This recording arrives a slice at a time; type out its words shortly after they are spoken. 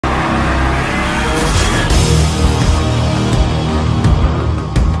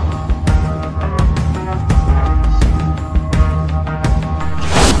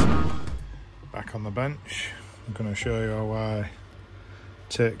bench. I'm going to show you how I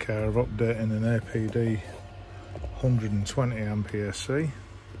take care of updating an APD 120 ampere C.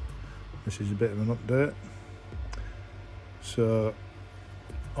 This is a bit of an update. So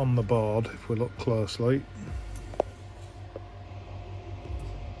on the board, if we look closely,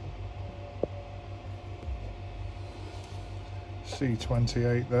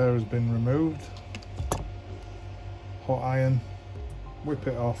 C28 there has been removed. Hot iron, whip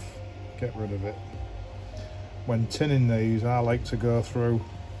it off, get rid of it. When tinning these, I like to go through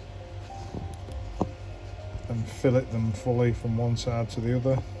and fillet them fully from one side to the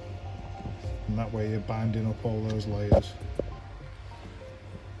other, and that way you're binding up all those layers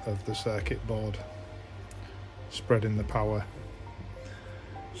of the circuit board, spreading the power.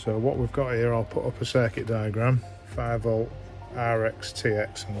 So what we've got here, I'll put up a circuit diagram. 5V RX,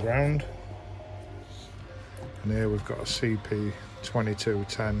 TX and ground, and here we've got a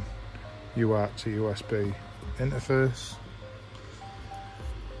CP2210 UART to USB interface.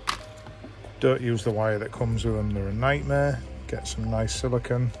 Don't use the wire that comes with them, they're a nightmare. Get some nice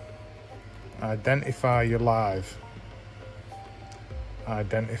silicone. Identify your live,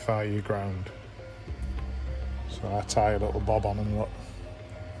 identify your ground. So I tie a little bob on them, look,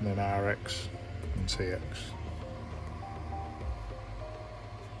 and then RX and TX.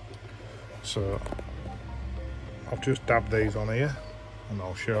 So I've just dabbed these on here and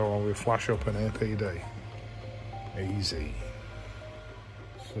I'll show how we flash up an APD. Easy.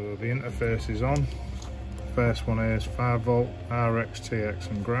 So the interface is on. First one is 5V RX, TX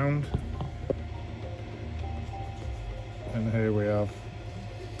and ground. And here we have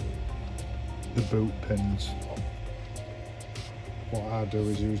the boot pins. What I do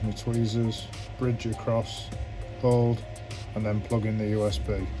is use my tweezers, bridge across, hold, and then plug in the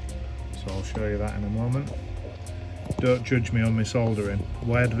USB. So I'll show you that in a moment. Don't judge me on my soldering.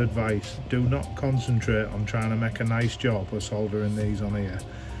 Word of advice, do not concentrate on trying to make a nice job of soldering these on here,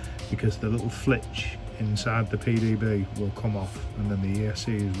 because the little flitch inside the PDB will come off and then the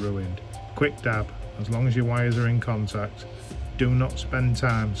ESC is ruined. Quick dab, as long as your wires are in contact. Do not spend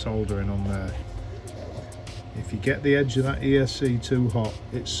time soldering on there. If you get the edge of that ESC too hot,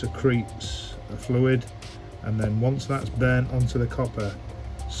 it secretes a fluid, and then once that's burnt onto the copper,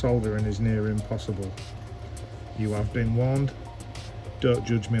 soldering is near impossible. You have been warned. Don't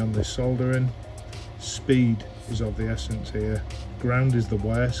judge me on this soldering. Speed is of the essence here. Ground is the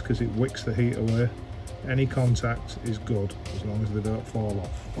worst because it wicks the heat away. Any contact is good as long as they don't fall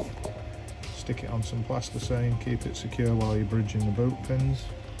off. Stick it on some plasticine, keep it secure while you're bridging the boot pins.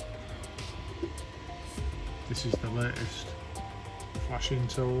 This is the latest flashing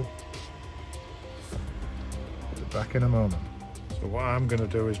tool. Be back in a moment. So what I'm going to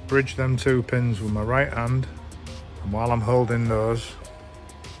do is bridge them two pins with my right hand, and while I'm holding those,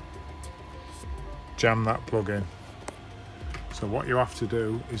 jam that plug in. So what you have to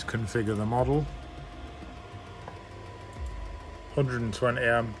do is configure the model. 120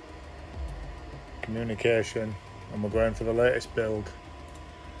 amp communication, and we're going for the latest build,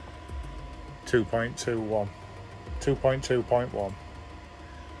 2.2.1.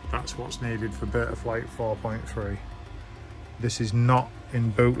 That's what's needed for Betaflight 4.3. This is not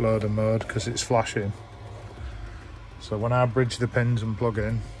in bootloader mode because it's flashing. So when I bridge the pins and plug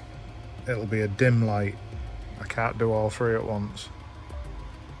in, it'll be a dim light. I can't do all three at once.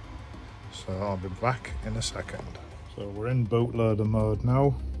 So I'll be back in a second. So we're in bootloader mode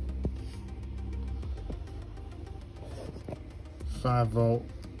now. 5V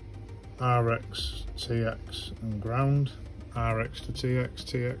RX, TX and ground. RX to TX,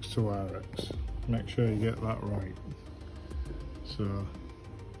 TX to RX. Make sure you get that right. So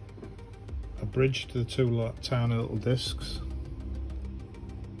I bridged the two tiny little discs.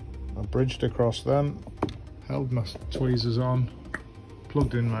 I bridged across them, held my tweezers on,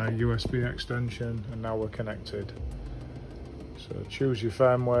 plugged in my USB extension, and now we're connected. So choose your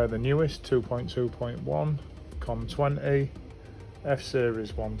firmware, the newest 2.2.1, COM20,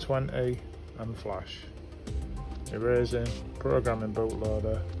 F-Series 120 and flash. Erasing, programming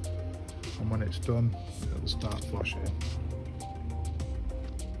bootloader, and when it's done, it'll start flashing.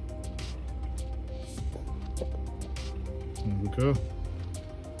 There we go.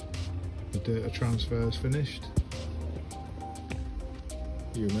 The data transfer is finished.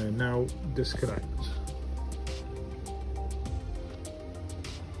 You may now disconnect.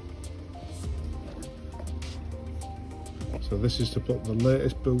 So this is to put the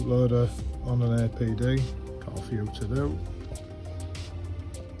latest bootloader on an APD. Got a few to do.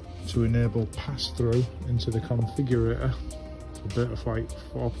 To enable pass-through into the configurator for Betaflight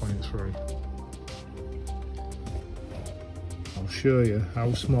 4.3. I'll show you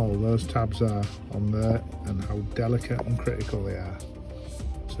how small those tabs are on there and how delicate and critical they are.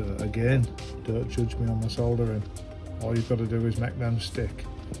 So again, don't judge me on my soldering. All you've got to do is make them stick.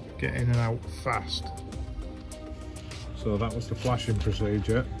 Get in and out fast. So that was the flashing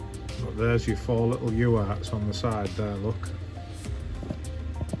procedure. But there's your 4 little UARTs on the side there, look.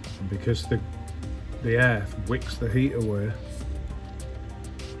 And because the air wicks the heat away,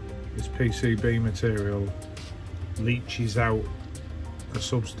 this PCB material leaches out a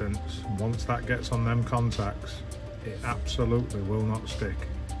substance. Once that gets on them contacts, it absolutely will not stick.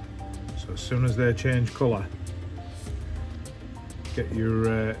 So as soon as they change colour, get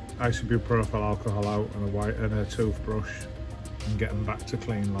your isobutyl alcohol out and a toothbrush and get them back to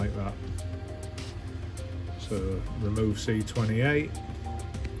clean like that. So remove C28,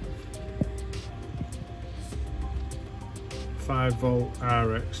 5V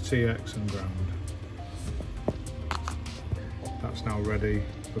RX, TX and ground. That's now ready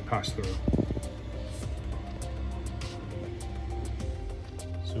for pass through.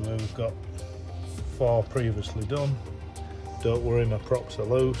 So we've got 4 previously done. Don't worry, my props are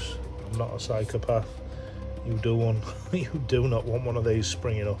loose. I'm not a psychopath. You do not want one of these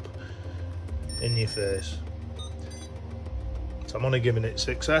springing up in your face. So I'm only giving it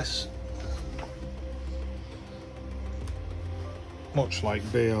 6S. Much like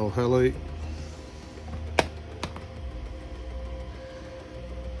BL Heli.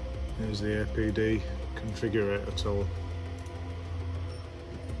 Here's the APD configurator tool.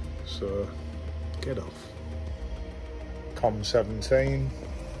 So get off. COM17.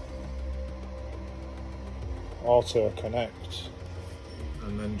 Auto connect.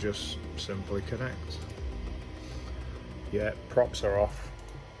 And then just simply connect. Yeah, props are off.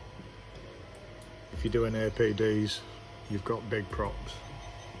 If you're doing APDs, you've got big props.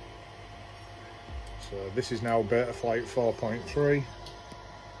 So this is now Betaflight 4.3.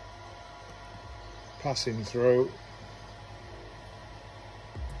 Passing through.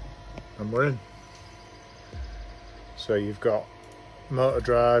 And we're in. So you've got motor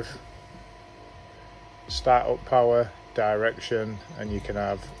drive, start up power, direction, and you can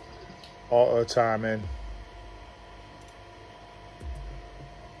have auto timing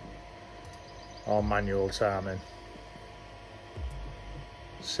or manual timing.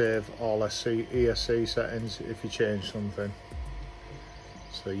 Save all ESC settings if you change something.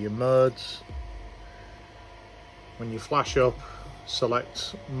 So your modes, when you flash up,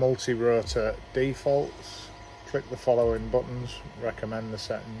 select multi-rotor defaults, click the following buttons, recommend the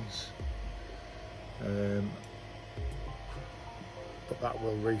settings, but that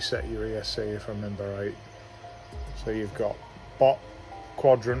will reset your ESC if I remember right. So you've got bot,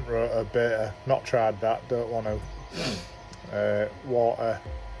 quadrant rotor, beta, not tried that, don't want to, water,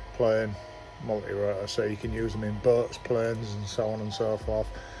 plane, multi-rotor, so you can use them in boats, planes and so on and so forth.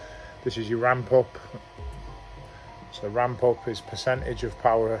 This is your ramp up. So ramp up is percentage of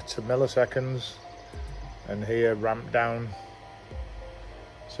power to milliseconds, and here ramp down,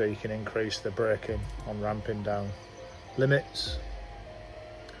 so you can increase the braking on ramping down. Limits,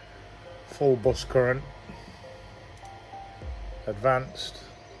 full bus current, advanced,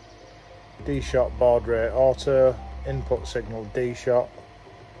 dshot baud rate auto, input signal dshot,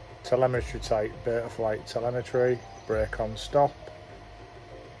 telemetry type Betaflight telemetry, brake on stop.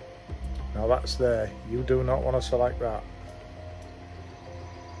 Now that's there, you do not want to select that.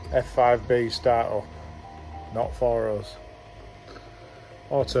 F5B startup, not for us.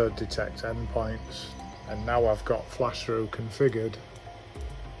 Auto detect endpoints, and now I've got flash through configured.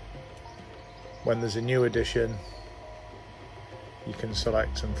 When there's a new edition, you can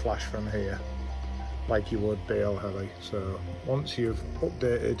select and flash from here, like you would BL Heli. So once you've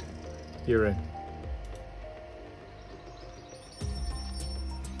updated, you're in.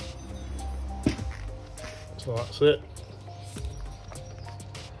 So that's it.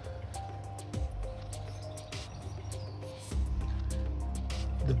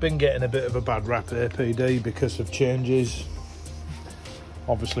 They've been getting a bit of a bad rap, APD, because of changes.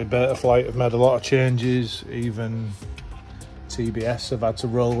 Obviously Betaflight have made a lot of changes, even TBS have had to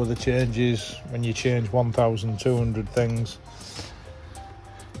roll with the changes when you change 1,200 things.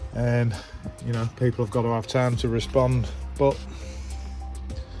 And you know, people have got to have time to respond, but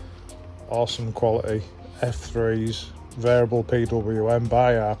awesome quality F3s, variable PWM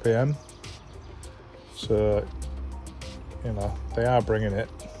by RPM, so you know they are bringing it.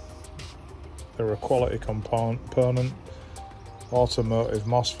 They're a quality component, automotive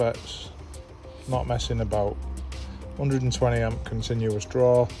MOSFETs, not messing about. 120 amp continuous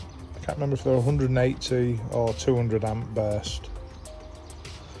draw, I can't remember if they're 180 or 200 amp burst,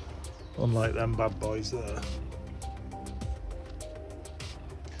 unlike them bad boys there.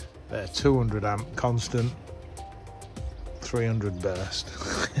 They're 200 amp constant, 300 burst.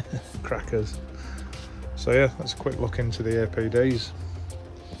 Crackers. So yeah, that's a quick look into the APDs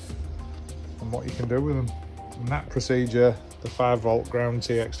and what you can do with them. And that procedure, the 5 volt ground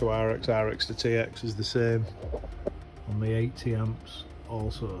TX to RX, RX to TX is the same on the 80 amps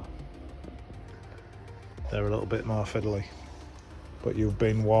also. They're a little bit more fiddly, but you've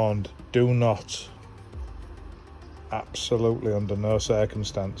been warned. Do not, absolutely under no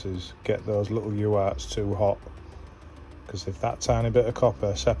circumstances, get those little UARTs too hot, because if that tiny bit of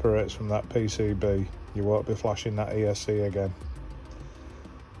copper separates from that PCB, you won't be flashing that ESC again.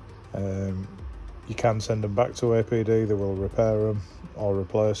 You can send them back to APD, they will repair them or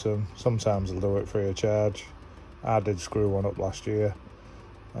replace them. Sometimes they'll do it free of charge. I did screw one up last year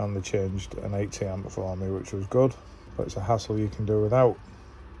and they changed an 80 amp for me, which was good, but it's a hassle you can do without.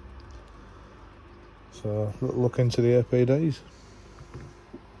 So look into the APDs.